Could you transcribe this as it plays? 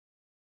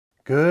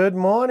Good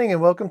morning and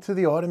welcome to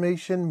the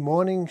Automation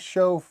Morning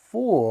Show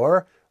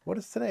for, what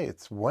is today?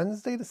 It's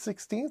Wednesday the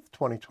 16th,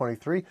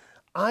 2023.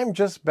 I'm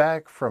just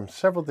back from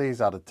several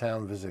days out of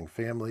town visiting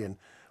family, and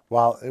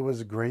while it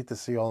was great to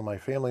see all of my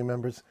family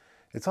members,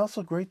 it's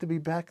also great to be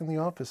back in the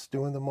office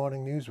doing the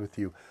morning news with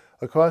you.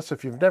 Of course,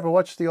 if you've never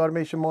watched the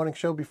Automation Morning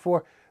Show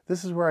before,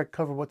 this is where I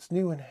cover what's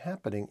new and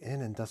happening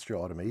in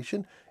industrial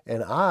automation,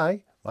 and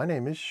my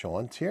name is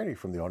Sean Tierney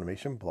from the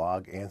Automation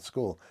Blog and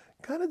School.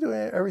 Kind of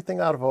doing everything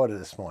out of order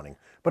this morning.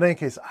 But in any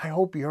case, I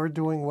hope you're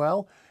doing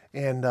well.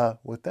 And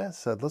with that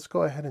said, let's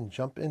go ahead and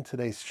jump in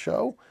today's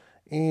show.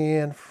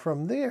 And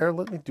from there,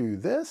 let me do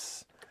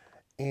this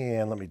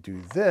and let me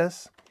do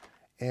this.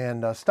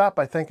 And stop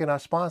by thanking our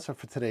sponsor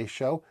for today's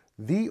show,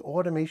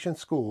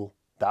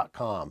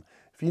 theautomationschool.com.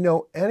 If you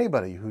know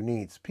anybody who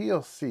needs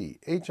PLC,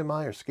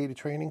 HMI, or SCADA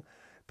training,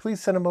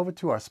 please send them over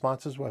to our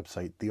sponsor's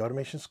website,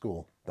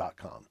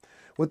 theautomationschool.com.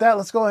 With that,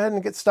 let's go ahead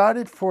and get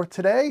started for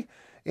today.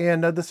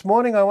 And this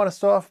morning, I want to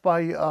start off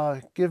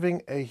by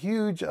giving a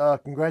huge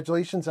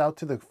congratulations out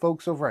to the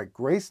folks over at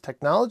Grace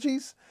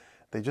Technologies.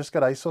 They just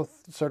got ISO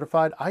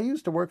certified. I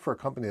used to work for a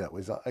company that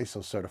was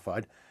ISO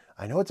certified.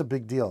 I know it's a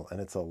big deal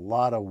and it's a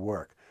lot of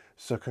work.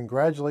 So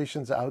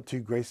congratulations out to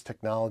Grace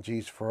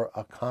Technologies for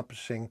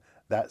accomplishing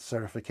that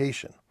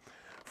certification.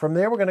 From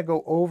there, we're going to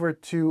go over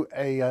to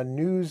a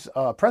news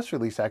press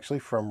release actually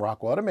from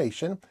Rockwell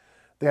Automation.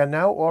 They are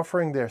now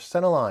offering their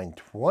Centerline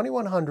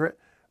 2100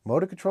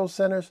 motor control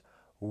centers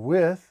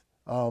with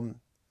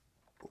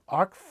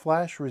arc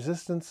flash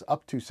resistance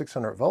up to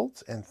 600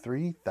 volts and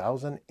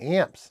 3000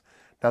 amps.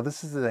 Now,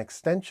 this is an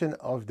extension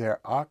of their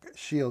Arc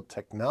Shield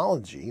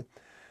technology.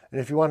 And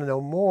if you want to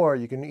know more,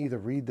 you can either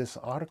read this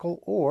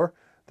article or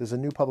there's a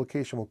new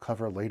publication we'll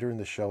cover later in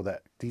the show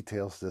that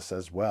details this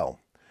as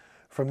well.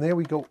 From there,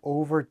 we go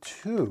over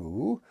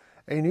to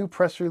a new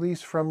press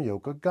release from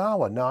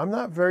Yokogawa. Now, I'm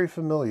not very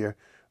familiar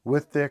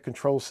with their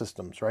control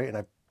systems, right? And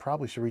I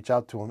probably should reach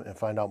out to them and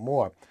find out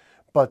more.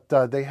 But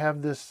they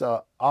have this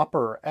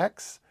Opera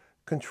X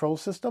control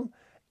system,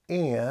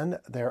 and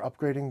they're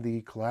upgrading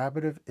the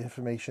collaborative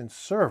information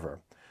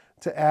server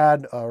to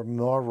add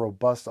more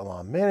robust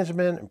alarm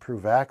management,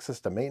 improve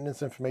access to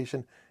maintenance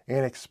information,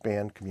 and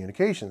expand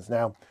communications.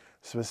 Now,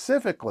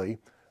 specifically,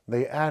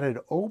 they added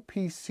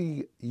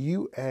OPC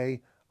UA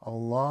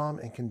alarm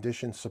and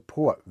condition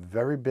support.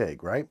 Very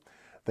big, right?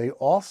 They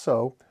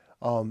also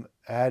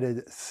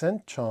added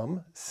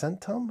Centum,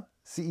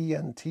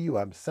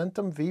 C-E-N-T-U-M,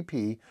 Centum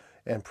VP,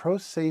 and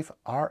ProSafe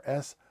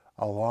RS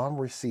alarm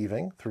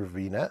receiving through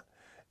VNet,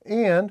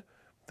 and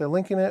they're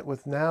linking it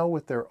with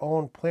their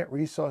own plant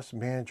resource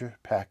manager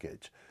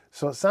package.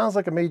 So it sounds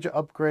like a major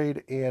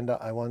upgrade, and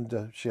I wanted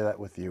to share that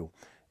with you.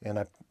 And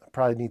I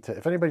probably need to,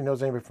 if anybody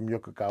knows anybody from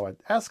Yokogawa,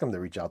 ask them to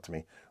reach out to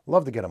me.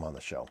 Love to get them on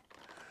the show.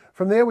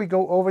 From there, we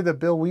go over to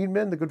Bill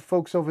Weedman, the good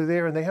folks over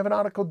there, and they have an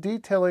article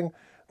detailing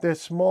their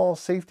small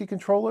safety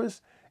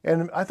controllers.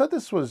 And I thought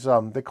this was,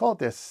 they call it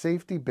their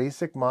safety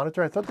basic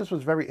monitor. I thought this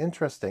was very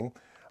interesting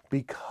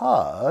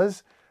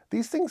because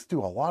these things do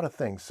a lot of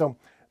things. So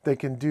they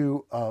can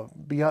do,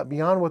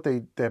 beyond what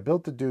they're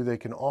built to do, they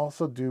can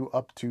also do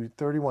up to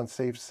 31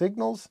 safe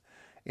signals.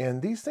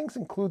 And these things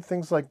include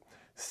things like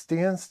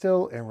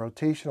standstill and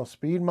rotational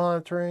speed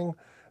monitoring.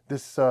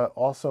 This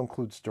also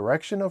includes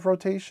direction of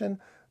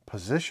rotation,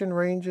 position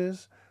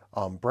ranges,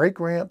 brake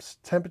ramps,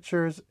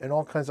 temperatures, and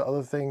all kinds of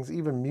other things.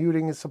 Even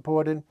muting is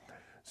supported.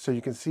 So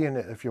you can see,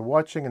 if you're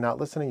watching and not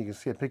listening, you can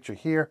see a picture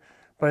here.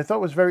 But I thought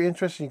it was very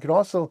interesting. You can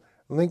also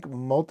link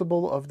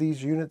multiple of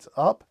these units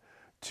up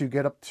to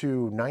get up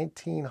to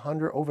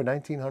over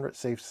 1,900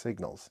 safe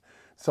signals.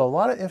 So a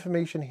lot of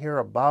information here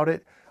about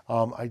it.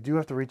 I do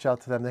have to reach out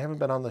to them. They haven't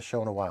been on the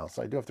show in a while,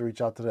 so I do have to reach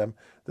out to them.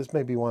 This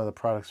may be one of the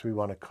products we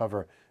want to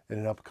cover in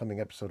an upcoming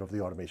episode of the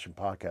Automation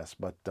Podcast.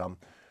 But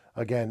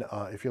again,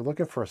 if you're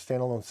looking for a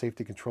standalone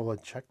safety controller,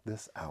 check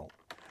this out.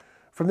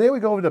 From there, we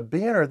go over to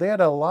Banner. They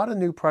had a lot of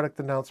new product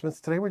announcements.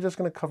 Today, we're just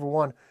going to cover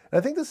one. And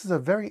I think this is a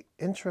very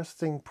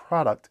interesting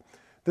product.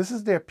 This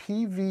is their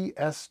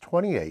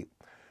PVS28.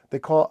 They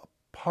call it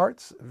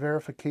Parts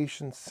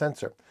Verification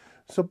Sensor.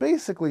 So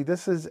basically,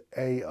 this is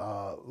a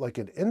like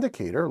an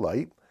indicator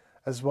light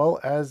as well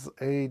as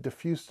a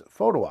diffused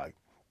photo eye.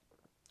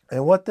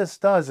 And what this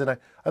does, and I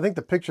think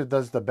the picture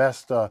does the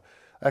best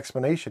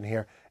explanation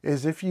here,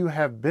 is if you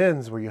have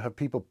bins where you have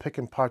people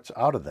picking parts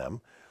out of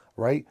them,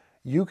 right?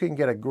 You can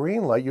get a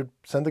green light. You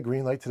send the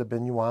green light to the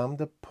bin you want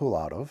them to pull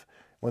out of.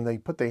 When they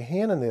put their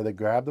hand in there, they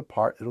grab the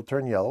part. It'll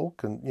turn yellow,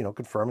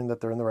 confirming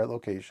that they're in the right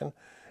location.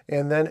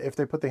 And then if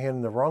they put their hand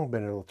in the wrong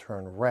bin, it'll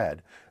turn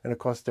red. And of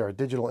course, there are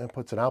digital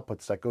inputs and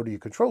outputs that go to your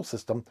control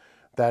system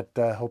that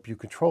help you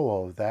control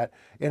all of that.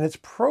 And it's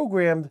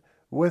programmed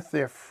with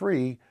their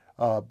free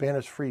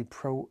Banner's free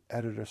Pro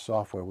Editor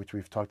software, which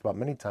we've talked about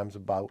many times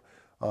about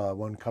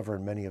when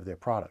covering many of their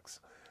products.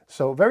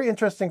 So very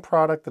interesting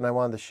product, and I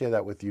wanted to share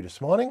that with you this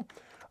morning.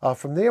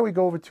 From there, we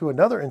go over to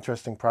another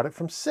interesting product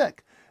from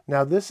SICK.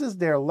 Now, this is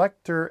their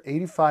Lector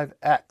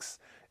 85X,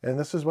 and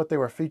this is what they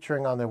were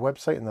featuring on their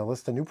website in the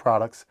list of new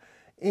products.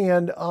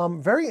 And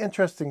very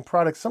interesting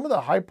product. Some of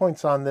the high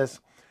points on this.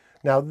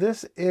 Now,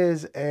 this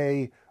is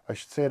I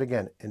should say it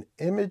again, an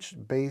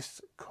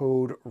image-based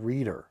code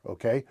reader,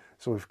 okay?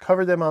 So we've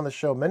covered them on the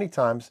show many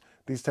times,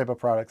 these type of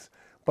products.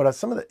 But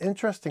some of the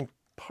interesting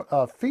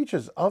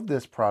features of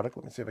this product,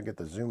 let me see if I get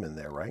the zoom in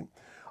there right,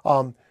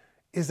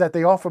 is that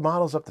they offer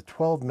models up to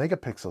 12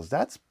 megapixels.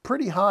 That's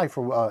pretty high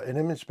for an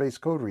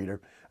image-based code reader,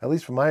 at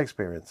least from my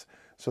experience.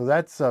 So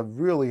that's a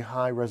really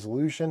high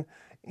resolution.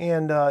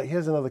 And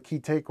here's another key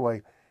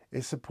takeaway.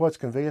 It supports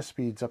conveyor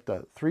speeds up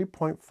to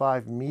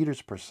 3.5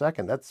 meters per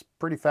second. That's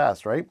pretty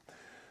fast, right?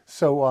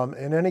 So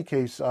in any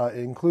case, it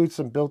includes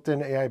some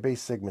built-in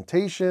AI-based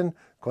segmentation,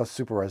 of course,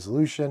 super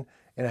resolution,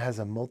 and it has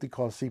a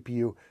multi-core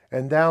CPU.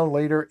 And down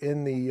later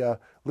in the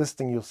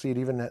listing, you'll see it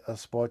even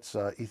supports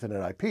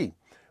Ethernet IP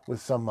with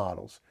some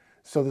models.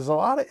 So there's a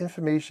lot of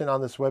information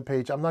on this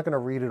webpage. I'm not going to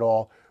read it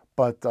all,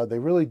 but they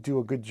really do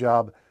a good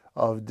job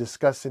of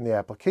discussing the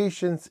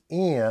applications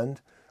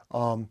and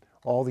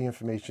all the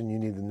information you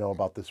need to know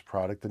about this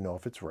product to know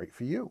if it's right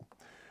for you.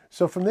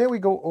 So from there, we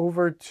go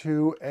over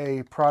to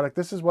a product.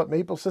 This is what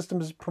Maple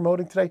Systems is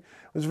promoting today.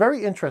 It was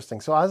very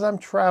interesting. So as I'm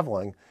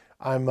traveling,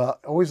 I'm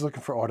always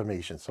looking for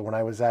automation. So when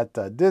I was at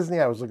Disney,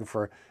 I was looking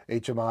for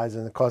HMIs.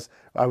 And of course,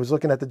 I was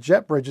looking at the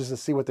jet bridges to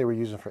see what they were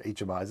using for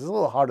HMIs. It's a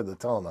little harder to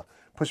tell on the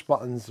push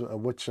buttons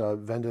which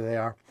vendor they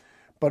are.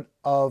 But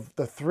of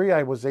the three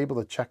I was able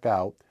to check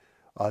out,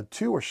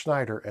 two were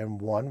Schneider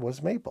and one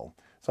was Maple.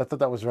 So I thought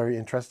that was very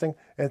interesting.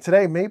 And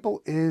today,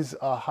 Maple is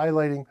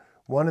highlighting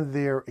one of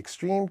their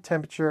extreme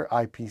temperature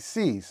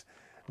IPCs.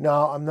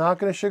 Now, I'm not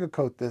going to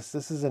sugarcoat this.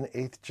 This is an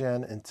 8th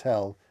gen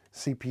Intel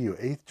CPU.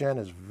 8th gen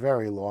is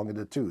very long in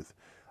the tooth.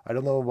 I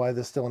don't know why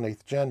they're still an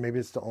 8th gen. Maybe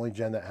it's the only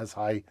gen that has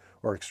high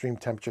or extreme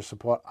temperature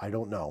support. I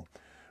don't know.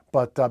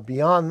 But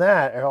beyond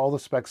that, all the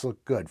specs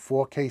look good.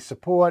 4K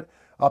support,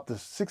 up to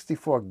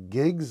 64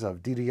 gigs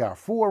of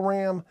DDR4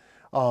 RAM.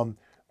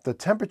 The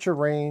temperature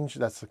range,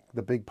 that's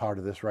the big part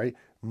of this, right?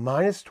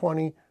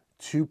 -20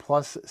 to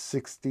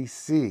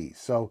 +60°C.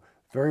 So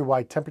very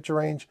wide temperature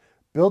range,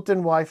 built-in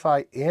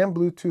Wi-Fi and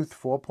Bluetooth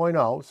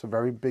 4.0, so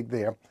very big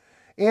there.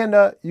 And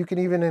you can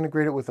even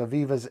integrate it with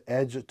Aviva's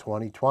Edge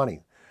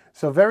 2020.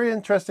 So very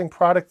interesting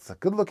product. It's a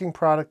good-looking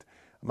product.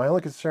 My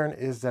only concern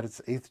is that it's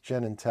 8th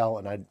gen Intel,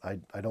 and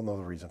I don't know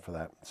the reason for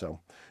that. So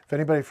if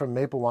anybody from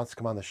Maple wants to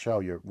come on the show,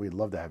 we'd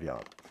love to have you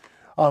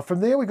on. From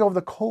there, we go over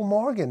to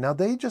Kollmorgen. Now,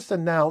 they just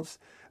announced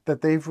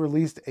that they've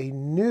released a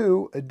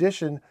new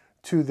addition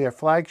to their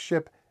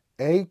flagship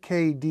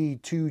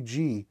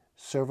AKD2G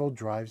servo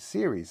drive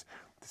series.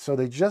 So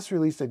they just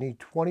released a new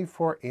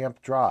 24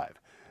 amp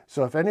drive.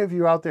 So if any of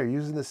you out there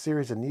using this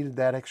series and needed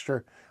that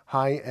extra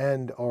high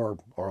end or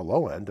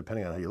low end,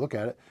 depending on how you look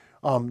at it,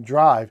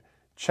 drive,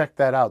 check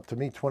that out. To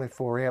me,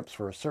 24 amps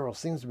for a servo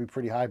seems to be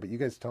pretty high, but you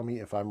guys tell me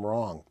if I'm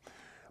wrong.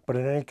 But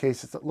in any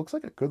case, it looks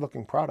like a good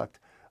looking product.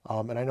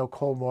 And I know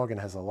Kollmorgen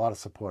has a lot of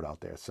support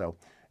out there. So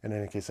in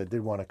any case, I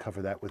did want to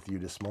cover that with you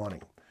this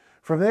morning.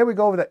 From there, we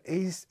go over to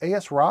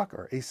ASRock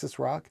or Asus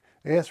Rock,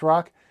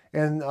 ASRock.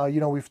 And,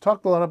 we've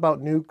talked a lot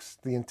about nukes,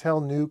 the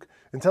Intel nuke.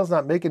 Intel's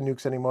not making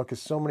nukes anymore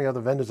because so many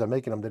other vendors are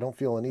making them. They don't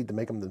feel a need to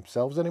make them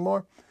themselves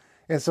anymore.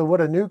 And so what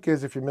a nuke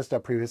is, if you missed our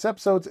previous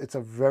episodes, it's a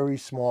very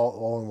small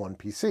all-in-one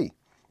PC.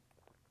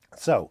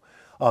 So,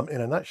 in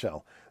a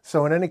nutshell.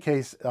 So in any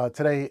case,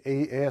 today,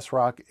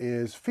 ASRock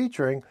is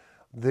featuring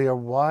their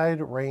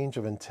wide range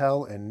of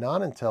Intel and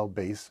non-Intel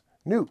based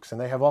nukes. And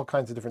they have all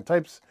kinds of different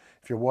types.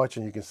 If you're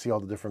watching, you can see all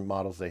the different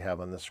models they have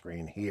on the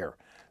screen here.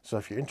 So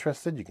if you're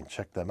interested, you can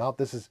check them out.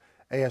 This is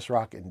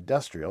ASRock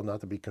Industrial, not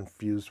to be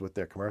confused with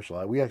their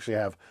commercial. We actually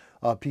have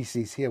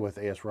PCs here with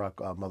ASRock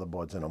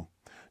motherboards in them,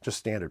 just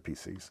standard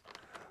PCs.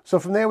 So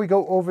from there, we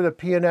go over to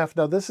P&F.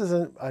 Now, this is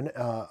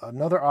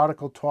another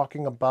article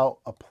talking about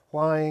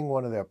applying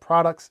one of their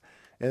products.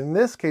 In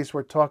this case,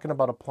 we're talking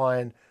about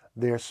applying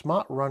their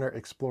Smart Runner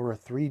Explorer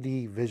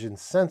 3D vision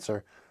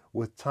sensor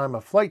with time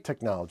of flight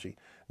technology.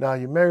 Now,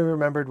 you may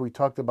remember we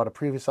talked about a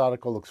previous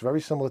article, looks very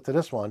similar to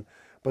this one,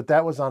 but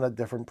that was on a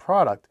different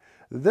product.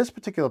 This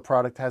particular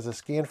product has a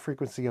scan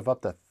frequency of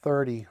up to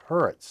 30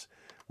 hertz,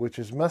 which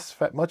is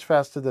much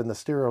faster than the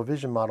stereo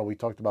vision model we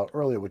talked about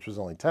earlier, which was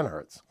only 10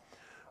 hertz.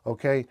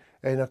 Okay,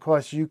 and of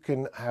course you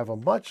can have a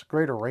much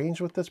greater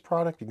range with this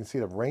product. You can see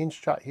the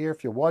range chart here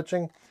if you're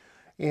watching.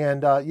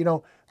 And,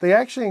 they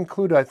actually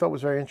included, I thought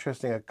was very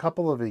interesting, a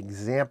couple of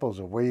examples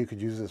of where you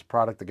could use this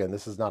product. Again,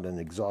 this is not an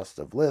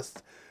exhaustive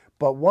list,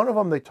 but one of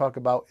them they talk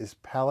about is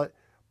pallet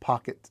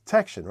pocket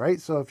detection, right?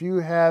 So if you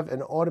have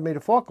an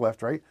automated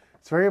forklift, right,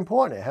 it's very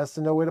important. It has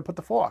to know where to put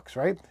the forks,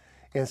 right?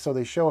 And so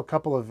they show a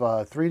couple of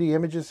 3D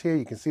images here.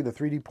 You can see the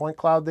 3D point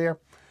cloud there.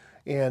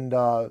 And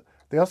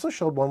they also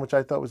showed one which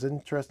I thought was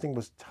interesting,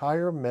 was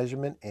tire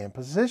measurement and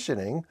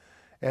positioning.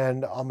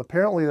 And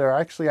apparently there are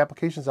actually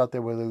applications out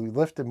there where they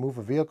lift and move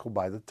a vehicle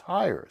by the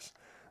tires.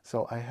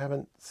 So I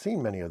haven't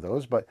seen many of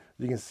those, but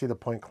you can see the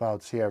point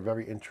clouds here.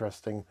 Very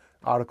interesting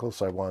article,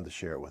 so I wanted to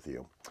share it with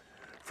you.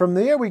 From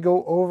there, we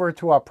go over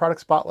to our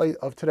product spotlight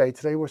of today.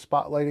 Today we're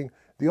spotlighting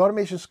the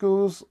Automation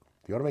Schools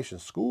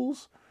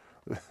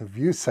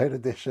View Sight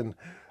Edition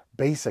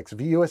Basics,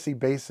 VUSC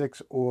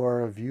Basics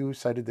or View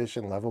Sight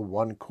Edition Level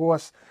 1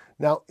 course.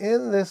 Now,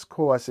 in this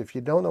course, if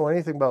you don't know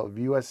anything about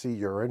VUSC,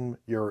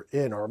 you're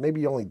in, or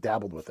maybe you only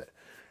dabbled with it.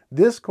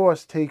 This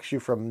course takes you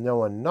from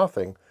knowing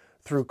nothing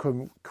through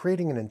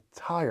creating an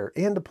entire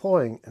and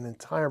deploying an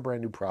entire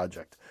brand new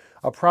project.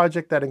 A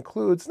project that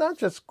includes not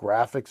just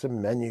graphics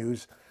and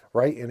menus,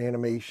 right, and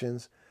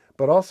animations,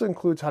 but also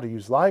includes how to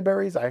use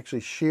libraries. I actually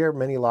share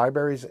many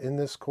libraries in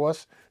this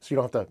course, so you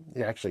don't have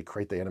to actually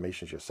create the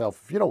animations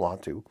yourself if you don't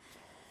want to.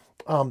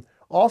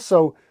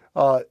 Also,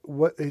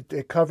 what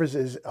it covers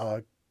is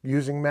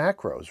using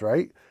macros,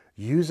 right?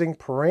 Using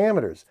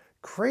parameters,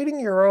 creating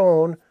your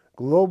own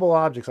global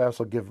objects. I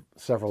also give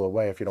several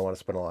away if you don't want to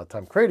spend a lot of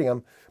time creating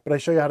them, but I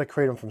show you how to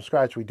create them from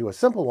scratch. We do a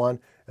simple one,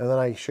 and then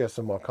I share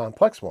some more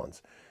complex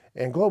ones.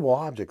 And global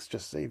objects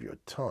just save you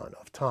a ton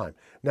of time.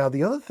 Now,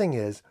 the other thing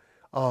is,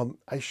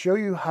 I show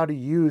you how to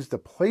use the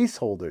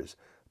placeholders,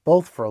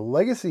 both for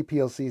legacy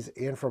PLCs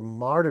and for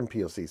modern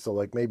PLCs. So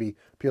like maybe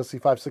PLC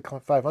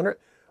 500,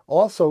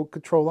 also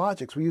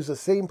ControlLogix. We use the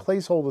same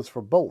placeholders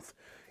for both.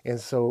 And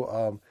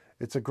so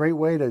it's a great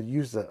way to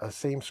use the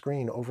same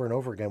screen over and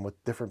over again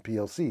with different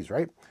PLCs,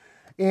 right?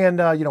 And,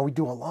 we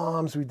do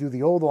alarms, we do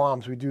the old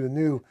alarms, we do the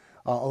new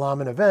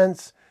alarm and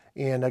events.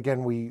 And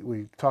again,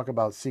 we talk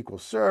about SQL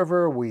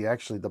Server, we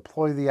actually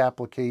deploy the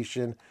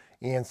application,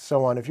 and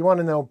so on. If you want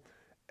to know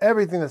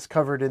everything that's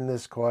covered in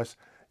this course,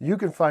 you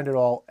can find it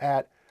all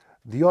at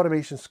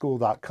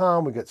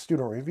theautomationschool.com. We got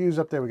student reviews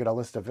up there. We got a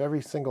list of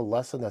every single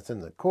lesson that's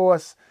in the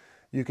course.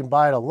 You can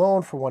buy it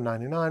alone for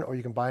 $199, or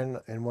you can buy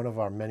it in one of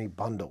our many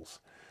bundles.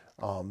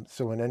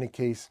 So in any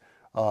case,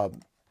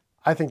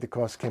 I think the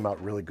course came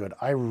out really good.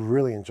 I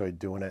really enjoyed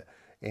doing it.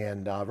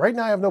 And right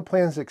now I have no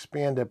plans to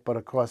expand it, but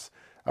of course,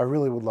 I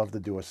really would love to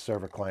do a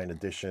server client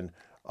edition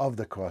of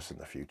the course in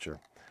the future.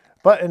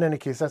 But in any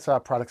case, that's our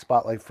product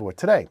spotlight for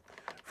today.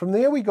 From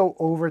there, we go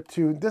over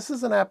to, this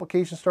is an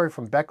application story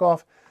from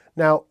Beckhoff.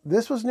 Now,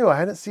 this was new. I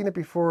hadn't seen it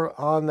before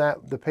on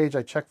the page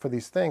I checked for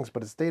these things,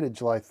 but it's dated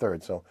July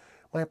 3rd. So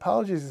my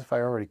apologies if I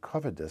already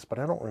covered this, but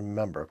I don't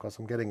remember because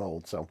I'm getting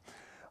old. So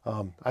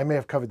I may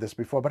have covered this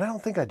before, but I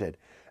don't think I did.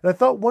 And I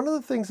thought one of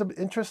the things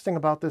interesting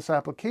about this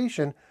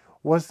application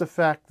was the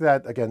fact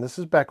that, again, this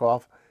is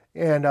Beckhoff,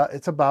 and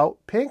it's about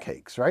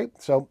pancakes, right?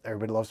 So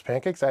everybody loves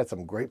pancakes. I had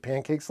some great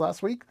pancakes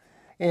last week.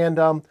 And,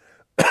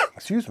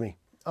 excuse me,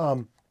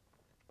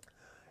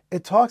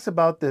 it talks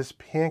about this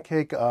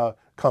pancake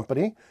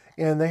company,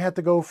 and they had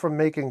to go from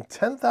making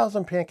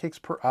 10,000 pancakes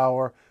per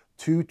hour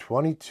to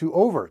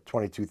over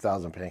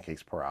 22,000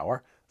 pancakes per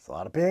hour. It's a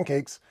lot of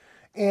pancakes.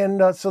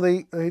 And so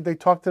they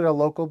talked to their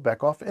local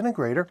Beckhoff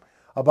integrator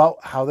about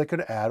how they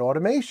could add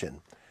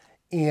automation.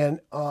 And,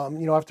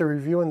 after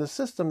reviewing the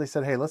system, they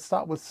said, hey, let's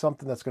start with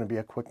something that's going to be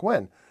a quick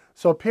win.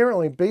 So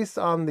apparently, based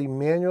on the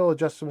manual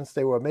adjustments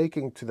they were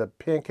making to the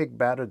pancake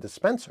batter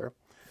dispenser,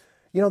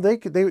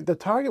 the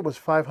target was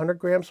 500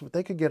 grams, but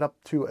they could get up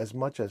to as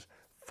much as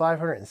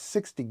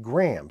 560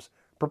 grams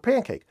per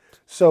pancake.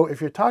 So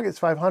if your target's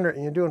 500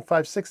 and you're doing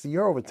 560,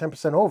 you're over 10%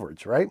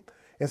 overage, right?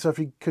 And so if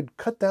you could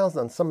cut down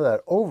on some of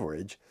that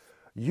overage,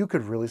 you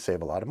could really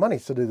save a lot of money.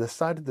 So they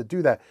decided to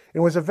do that. It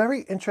was a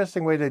very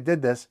interesting way they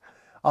did this.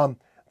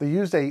 They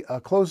used a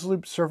closed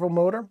loop servo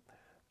motor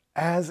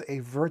as a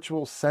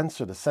virtual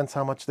sensor to sense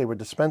how much they were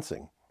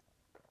dispensing,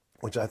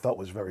 which I thought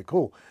was very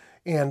cool.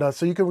 And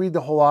so you can read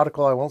the whole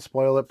article. I won't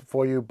spoil it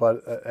for you,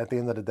 but at the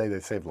end of the day, they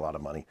saved a lot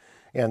of money.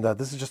 And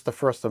this is just the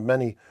first of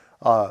many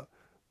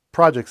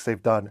projects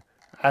they've done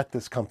at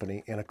this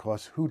company. And of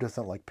course, who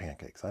doesn't like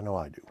pancakes? I know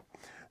I do.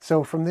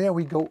 So from there,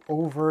 we go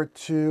over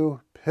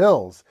to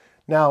pills.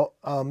 Now,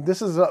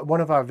 this is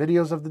one of our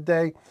videos of the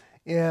day.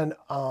 And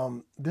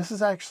this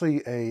is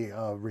actually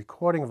a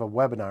recording of a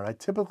webinar. I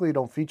typically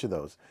don't feature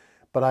those,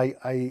 but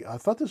I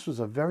thought this was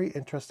a very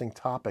interesting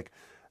topic.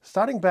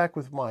 Starting back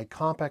with my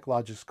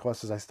CompactLogix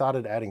courses, I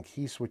started adding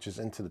key switches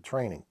into the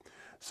training.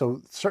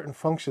 So certain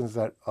functions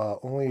that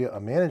only a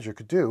manager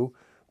could do,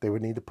 they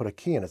would need to put a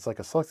key in. It's like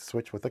a select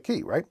switch with a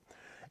key, right?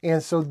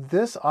 And so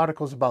this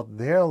article is about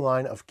their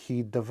line of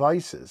key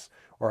devices,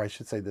 or I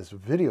should say this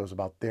video is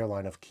about their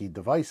line of key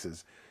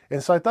devices.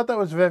 And so I thought that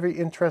was very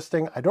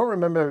interesting. I don't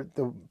remember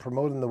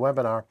promoting the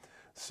webinar.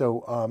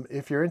 So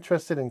if you're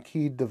interested in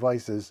key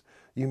devices,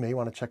 you may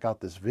want to check out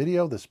this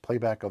video, this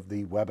playback of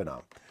the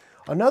webinar.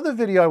 Another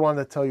video I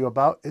wanted to tell you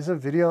about is a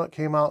video that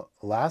came out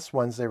last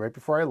Wednesday, right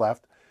before I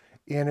left.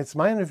 And it's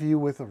my interview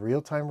with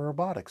Real-Time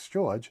Robotics,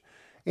 George.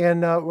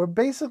 And we're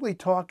basically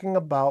talking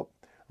about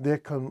their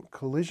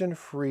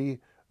collision-free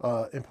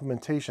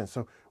implementation.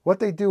 So what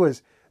they do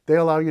is they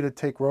allow you to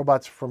take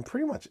robots from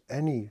pretty much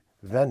any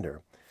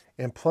vendor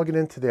and plug it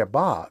into their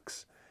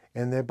box.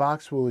 And their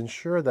box will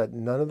ensure that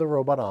none of the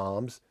robot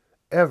arms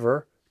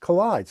ever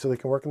collide, so they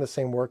can work in the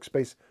same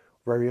workspace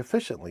very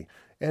efficiently.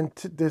 And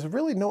there's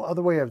really no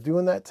other way of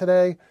doing that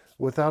today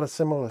without a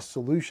similar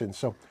solution.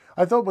 So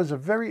I thought it was a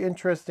very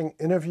interesting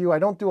interview. I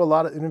don't do a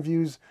lot of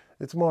interviews.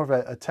 It's more of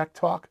a tech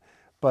talk,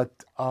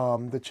 but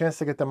the chance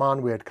to get them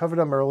on, we had covered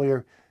them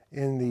earlier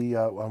in the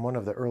on one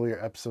of the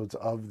earlier episodes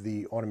of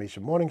the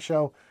Automation Morning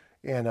Show,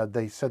 and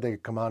they said they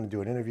could come on and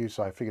do an interview,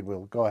 so I figured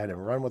we'll go ahead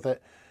and run with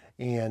it.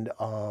 And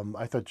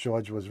I thought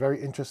George was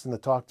very interesting to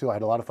talk to. I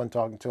had a lot of fun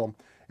talking to him,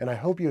 and I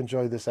hope you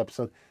enjoyed this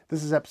episode.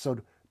 This is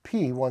episode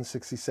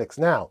P166.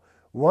 Now,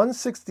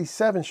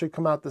 167 should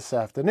come out this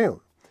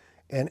afternoon.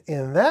 And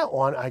in that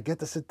one, I get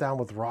to sit down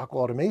with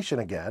Rockwell Automation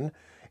again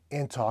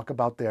and talk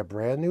about their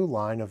brand new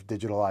line of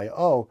digital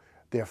I/O,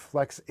 their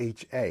Flex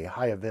HA,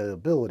 high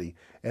availability.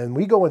 And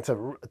we go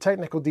into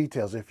technical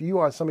details. If you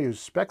are somebody who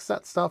specs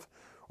that stuff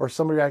or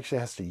somebody who actually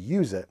has to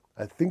use it,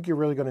 I think you're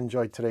really going to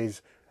enjoy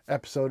today's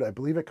episode. I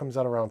believe it comes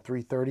out around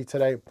 3:30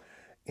 today.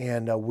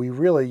 And we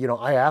really,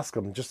 I ask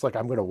him, just like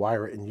I'm going to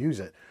wire it and use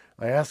it,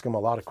 I ask him a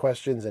lot of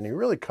questions, and he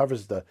really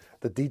covers the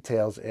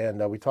details,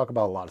 and we talk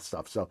about a lot of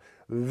stuff. So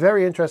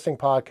very interesting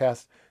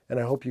podcast, and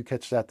I hope you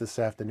catch that this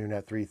afternoon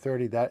at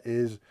 3:30. That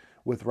is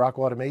with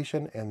Rockwell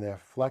Automation and their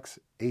Flex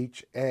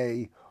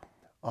HA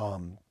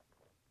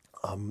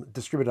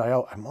distributed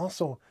I/O. I'm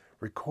also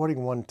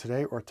recording one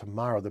today or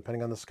tomorrow,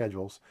 depending on the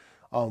schedules,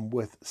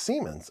 with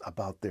Siemens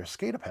about their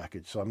SCADA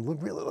package. So I'm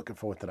really looking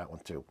forward to that one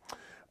too.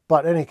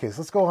 But in any case,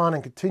 let's go on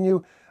and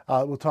continue.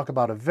 We'll talk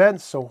about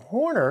events. So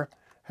Horner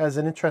has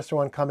an interesting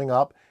one coming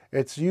up.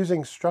 It's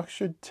using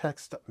structured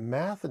text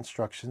math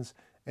instructions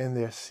in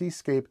their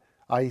Cscape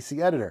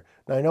IEC editor.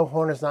 Now, I know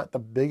Horner's not the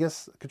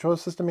biggest control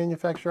system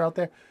manufacturer out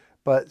there,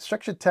 but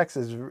structured text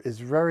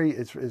is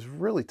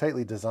really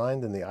tightly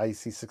designed in the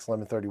IEC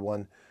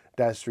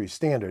 61131-3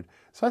 standard.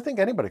 So I think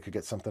anybody could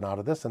get something out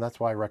of this, and that's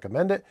why I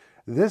recommend it.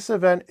 This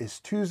event is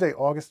Tuesday,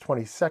 August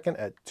 22nd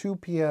at 2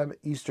 p.m.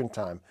 Eastern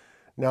Time.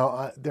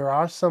 Now, there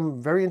are some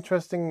very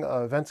interesting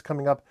events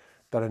coming up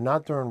that are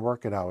not during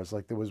working hours,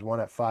 like there was one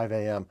at 5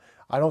 a.m.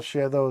 I don't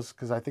share those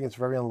because I think it's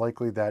very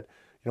unlikely that,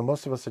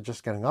 most of us are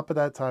just getting up at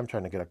that time,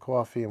 trying to get a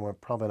coffee, and we're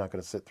probably not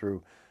going to sit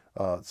through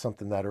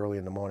something that early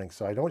in the morning.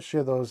 So I don't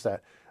share those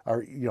that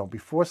are,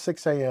 before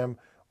 6 a.m.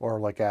 or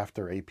like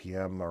after 8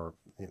 p.m. or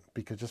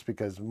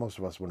because most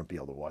of us wouldn't be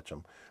able to watch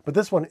them. But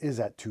this one is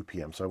at 2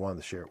 p.m., so I wanted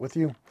to share it with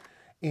you.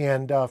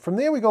 And from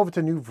there, we go over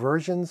to new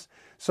versions.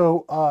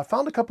 So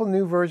found a couple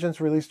new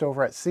versions released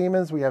over at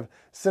Siemens. We have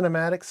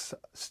Cinematics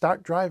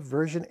Start Drive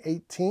version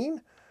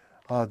 18.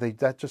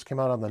 That just came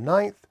out on the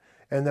 9th.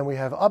 And then we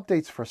have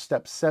updates for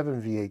Step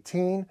 7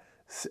 V18,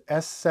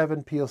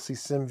 S7 PLC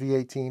Sim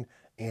V18,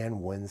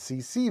 and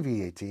WinCC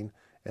V18.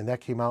 And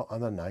that came out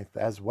on the 9th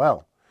as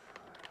well.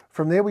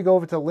 From there, we go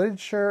over to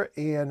literature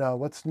and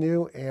what's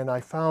new. And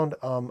I found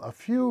a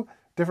few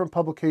different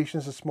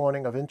publications this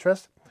morning of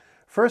interest.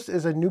 First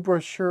is a new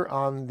brochure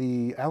on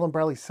the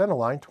Allen-Bradley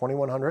Centerline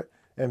 2100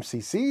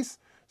 MCCs.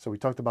 So we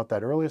talked about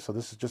that earlier. So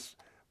this is just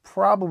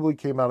probably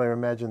came out. I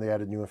imagine they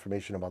added new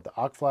information about the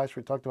Arc Flash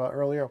we talked about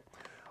earlier.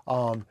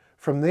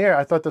 From there,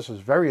 I thought this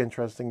was very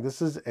interesting.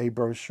 This is a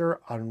brochure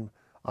on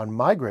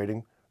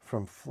migrating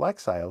from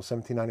FlexIO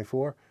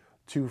 1794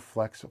 to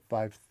Flex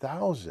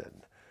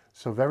 5000.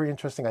 So very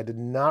interesting. I did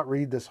not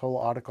read this whole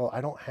article.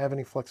 I don't have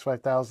any Flex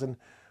 5000.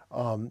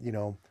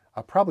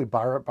 I'll probably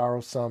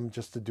borrow some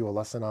just to do a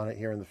lesson on it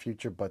here in the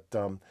future. But,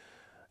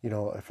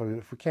 if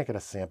we can't get a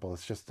sample,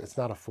 it's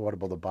not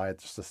affordable to buy it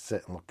just to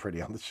sit and look pretty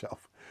on the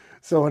shelf.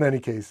 So in any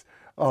case,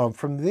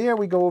 from there,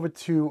 we go over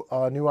to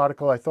a new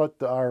article. I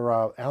thought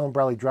our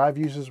Allen-Bradley drive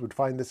users would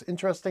find this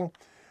interesting.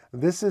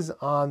 This is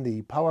on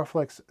the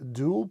PowerFlex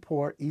dual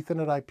port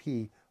Ethernet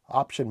IP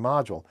option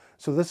module.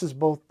 So this is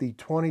both the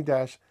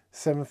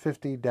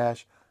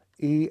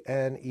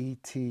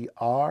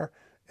 20-750-ENETR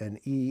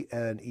and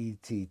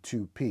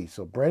ENET2P.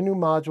 So brand new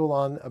manual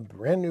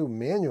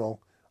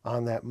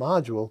on that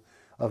module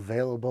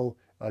available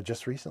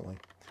just recently.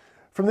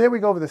 From there, we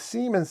go over to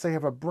Siemens. They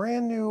have a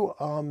brand new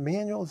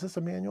manual. Is this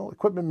a manual?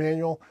 Equipment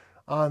manual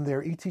on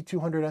their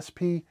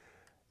ET200SP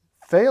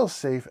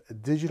fail-safe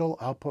digital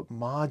output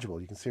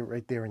module. You can see it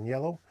right there in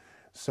yellow.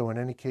 So in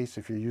any case,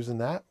 if you're using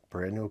that,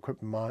 brand new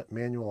equipment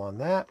manual on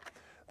that.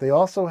 They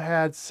also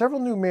had several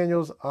new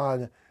manuals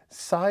on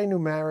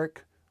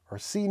C-numeric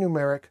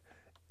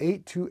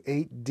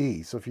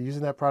 828D. So if you're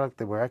using that product,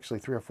 there were actually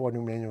 3 or 4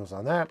 new manuals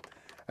on that,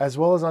 as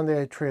well as on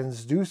their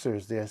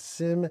transducers, their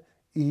SIM-EASE-T.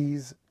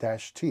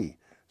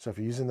 So if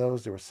you're using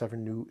those, there were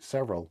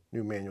several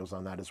new manuals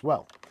on that as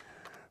well.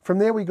 From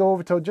there, we go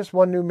over to just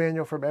one new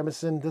manual from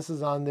Emerson. This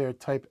is on their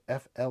Type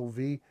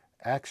FLV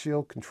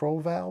axial control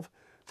valve.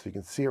 So you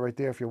can see it right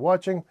there if you're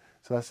watching.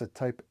 So that's a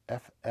Type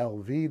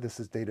FLV. This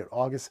is dated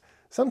August.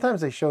 Sometimes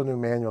they show new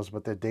manuals,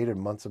 but they're dated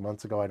months and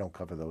months ago. I don't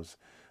cover those.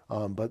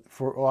 But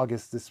for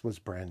August, this was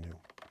brand new.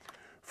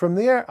 From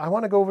there, I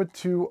want to go over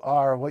to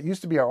what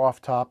used to be our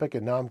off topic,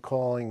 and now I'm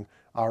calling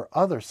our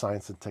other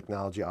science and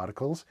technology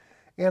articles.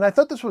 And I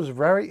thought this was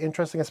very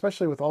interesting,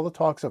 especially with all the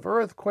talks of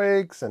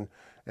earthquakes and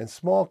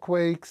small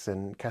quakes,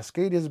 and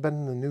Cascadia has been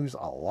in the news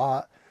a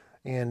lot.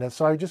 And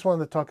so I just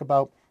wanted to talk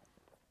about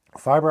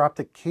fiber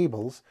optic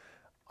cables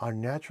are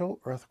natural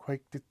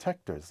earthquake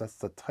detectors. That's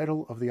the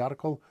title of the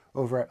article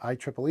over at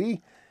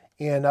IEEE.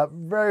 And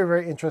very,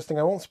 very interesting.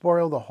 I won't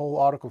spoil the whole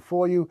article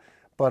for you,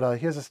 but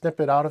here's a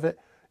snippet out of it.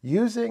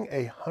 Using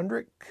a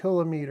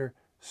 100-kilometer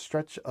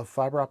stretch of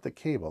fiber optic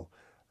cable,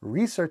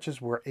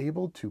 researchers were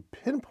able to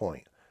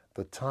pinpoint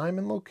the time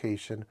and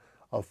location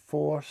of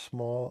four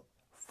smaller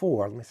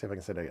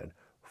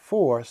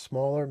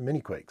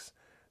mini-quakes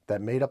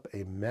that made up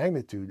a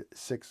magnitude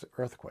 6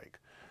 earthquake.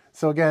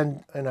 So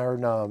again, in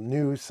our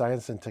new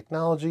science and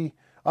technology,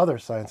 other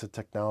science and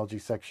technology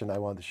section, I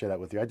wanted to share that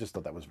with you. I just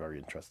thought that was very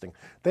interesting.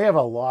 They have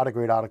a lot of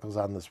great articles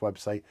on this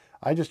website.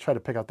 I just try to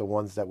pick out the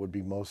ones that would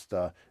be most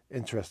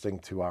interesting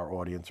to our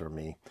audience or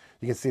me.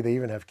 You can see they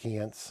even have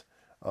Keyence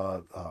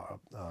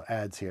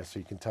ads here, so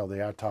you can tell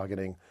they are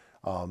targeting,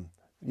 the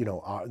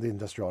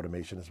industrial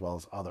automation as well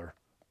as other,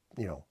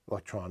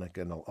 electronic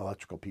and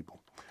electrical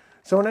people.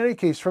 So in any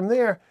case, from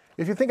there,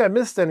 if you think I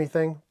missed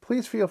anything,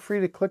 please feel free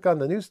to click on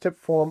the news tip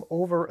form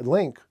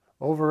link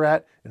over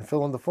at, and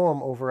fill in the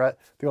form over at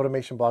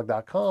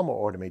theautomationblog.com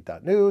or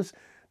automate.news.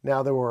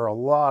 Now, there were a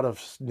lot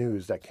of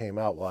news that came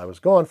out while I was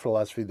gone for the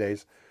last few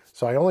days,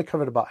 so I only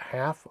covered about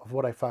half of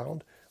what I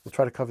found. We'll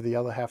try to cover the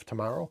other half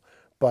tomorrow.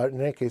 But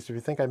in any case, if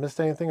you think I missed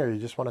anything or you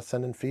just want to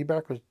send in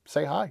feedback or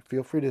say hi,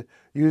 feel free to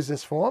use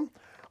this form.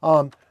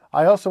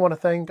 I also want to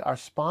thank our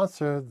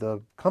sponsor,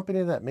 the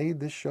company that made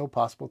this show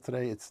possible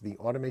today. It's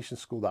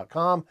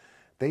theautomationschool.com.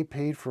 They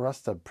paid for us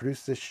to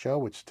produce this show,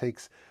 which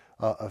takes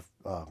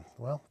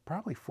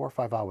probably 4 or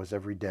 5 hours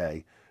every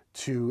day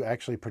to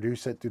actually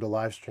produce it, do the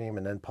live stream,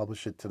 and then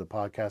publish it to the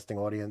podcasting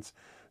audience.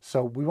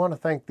 So we want to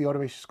thank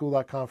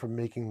theautomationschool.com for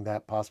making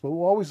that possible.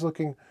 We're always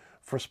looking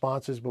for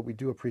sponsors, but we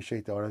do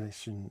appreciate the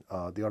Automation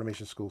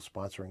School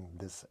sponsoring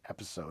this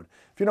episode.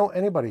 If you know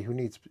anybody who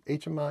needs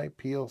HMI,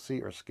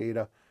 PLC, or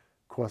SCADA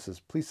courses,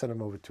 please send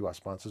them over to our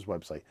sponsor's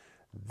website,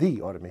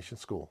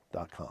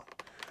 theautomationschool.com.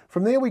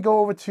 From there, we go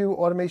over to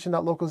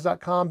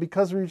automation.locals.com.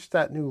 Because we reached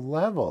that new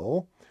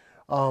level,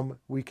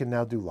 we can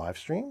now do live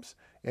streams,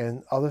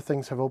 and other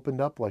things have opened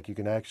up, like you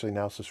can actually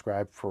now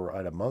subscribe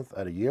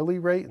at a yearly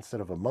rate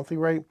instead of a monthly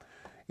rate.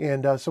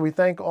 And so we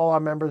thank all our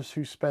members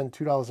who spend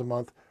 $2 a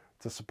month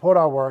to support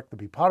our work, to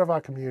be part of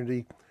our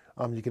community.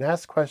 You can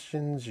ask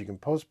questions, you can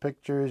post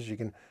pictures, you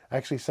can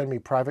actually send me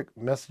private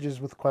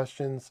messages with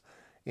questions.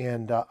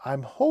 And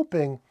I'm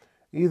hoping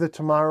either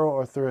tomorrow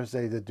or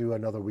Thursday to do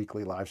another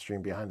weekly live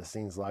stream, behind the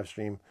scenes live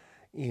stream.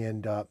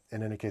 And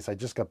in any case, I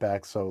just got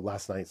back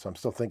last night, so I'm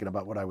still thinking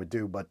about what I would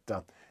do. But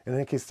in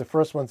any case, the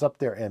first one's up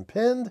there and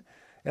pinned,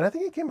 and I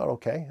think it came out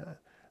okay.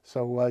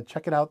 So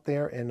check it out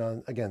there.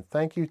 And again,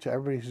 thank you to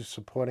everybody who's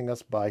supporting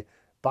us by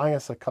buying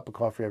us a cup of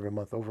coffee every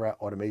month over at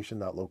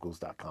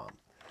automation.locals.com.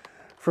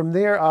 From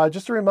there,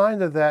 just a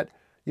reminder that,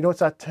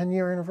 it's our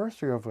 10-year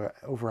anniversary over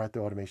at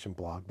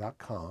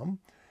theautomationblog.com.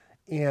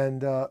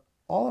 And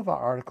all of our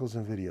articles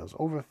and videos,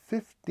 over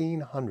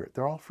 1,500,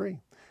 they're all free.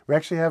 We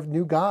actually have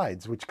new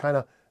guides, which kind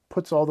of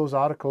puts all those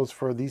articles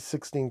for these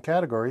 16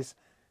 categories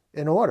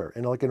in order,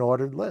 in like an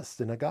ordered list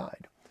in a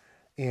guide.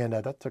 And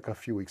that took a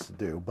few weeks to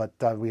do, but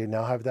we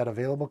now have that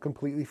available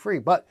completely free.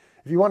 But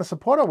if you want to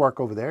support our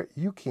work over there,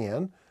 you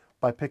can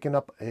by picking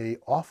up a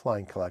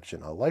offline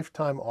collection, a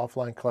lifetime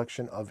offline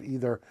collection of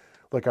either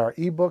like our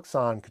ebooks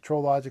on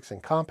control logics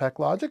and compact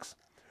logics,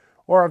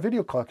 or our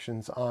video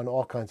collections on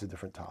all kinds of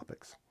different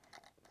topics.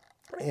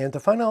 And to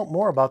find out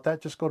more about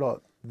that, just go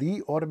to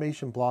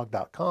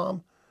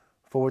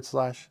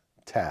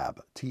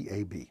theautomationblog.com/tab,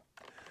 T-A-B.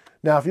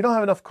 Now, if you don't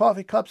have enough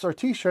coffee cups or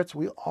t-shirts,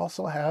 we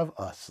also have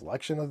a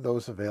selection of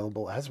those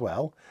available as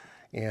well.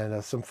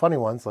 And some funny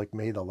ones like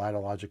May the Ladder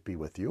Logic Be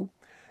With You.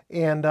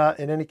 And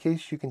in any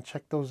case, you can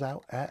check those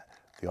out at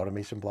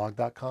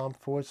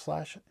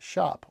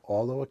theautomationblog.com/shop,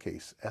 all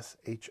lowercase,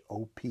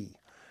 S-H-O-P.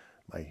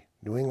 My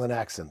New England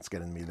accent's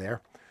getting me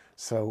there.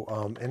 So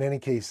in any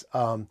case,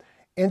 and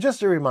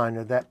just a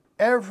reminder that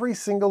every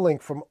single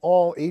link from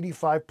all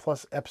 85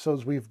 plus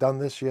episodes we've done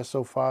this year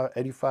so far,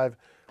 85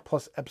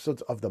 plus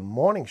episodes of the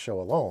morning show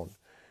alone,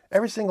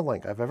 every single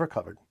link I've ever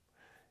covered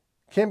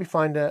can be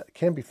found at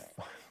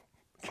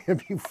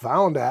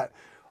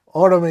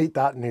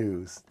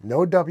automate.news.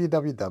 No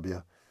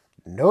www,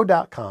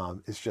 no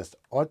 .com. It's just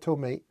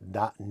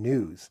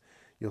automate.news.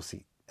 You'll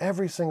see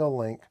every single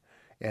link.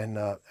 And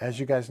as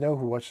you guys know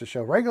who watch the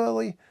show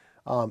regularly,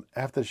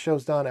 after the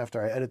show's done,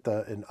 after I edit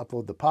and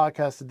upload the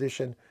podcast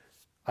edition,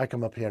 I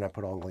come up here and I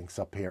put all the links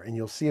up here. And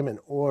you'll see them in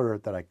order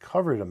that I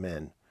covered them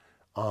in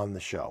on the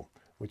show,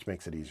 which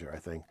makes it easier, I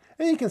think.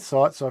 And you can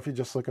sort. So if you're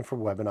just looking for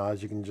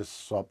webinars, you can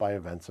just sort by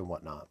events and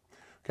whatnot.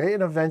 Okay,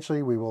 and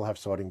eventually we will have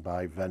sorting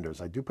by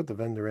vendors. I do put the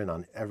vendor in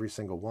on every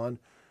single one,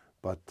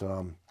 but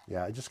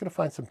yeah, I'm just going to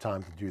find some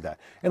time to do that.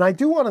 And I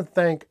do want to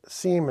thank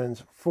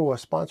Siemens for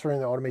sponsoring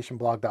the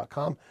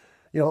automationblog.com.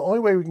 The only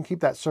way we can keep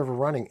that server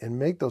running and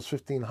make those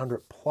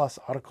 1,500 plus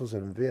articles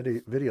and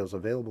videos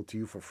available to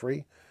you for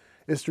free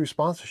is through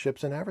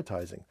sponsorships and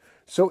advertising.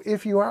 So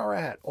if you are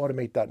at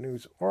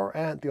automate.news or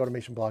at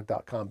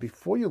theautomationblog.com,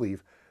 before you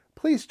leave,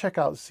 please check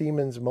out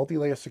Siemens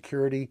multi-layer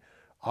security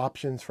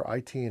options for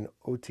IT and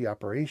OT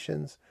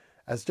operations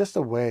as just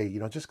a way,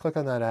 just click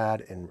on that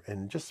ad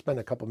and just spend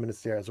a couple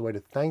minutes there as a way to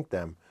thank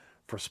them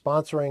for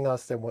sponsoring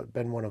us. They've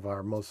been one of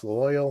our most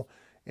loyal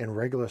and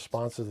regular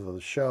sponsors of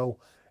the show.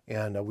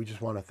 And we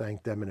just want to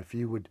thank them. And if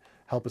you would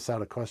help us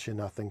out, it costs you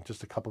nothing,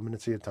 just a couple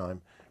minutes of your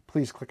time,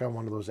 please click on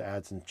one of those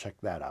ads and check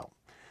that out.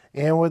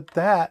 And with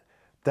that,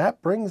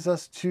 that brings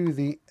us to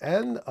the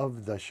end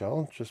of the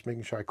show. Just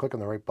making sure I click on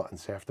the right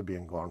buttons after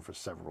being gone for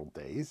several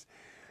days.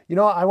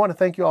 I want to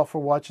thank you all for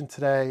watching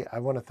today. I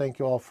want to thank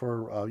you all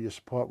for your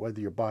support,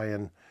 whether you're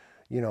buying,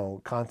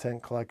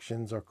 content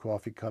collections or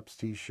coffee cups,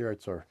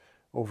 t-shirts, or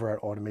over at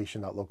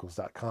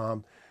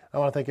automation.locals.com. I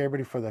want to thank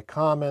everybody for their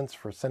comments,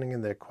 for sending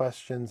in their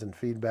questions and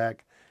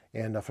feedback,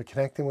 and for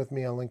connecting with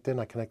me on LinkedIn.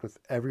 I connect with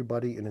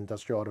everybody in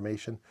industrial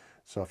automation.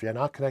 So if you're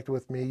not connected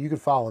with me, you can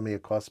follow me,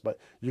 of course, but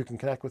you can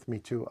connect with me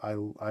too.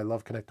 I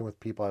love connecting with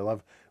people. I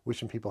love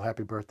wishing people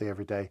happy birthday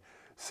every day.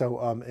 So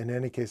in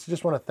any case, I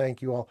just want to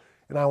thank you all,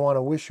 and I want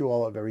to wish you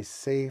all a very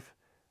safe,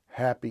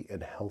 happy,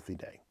 and healthy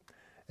day.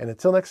 And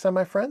until next time,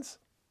 my friends,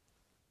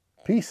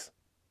 peace.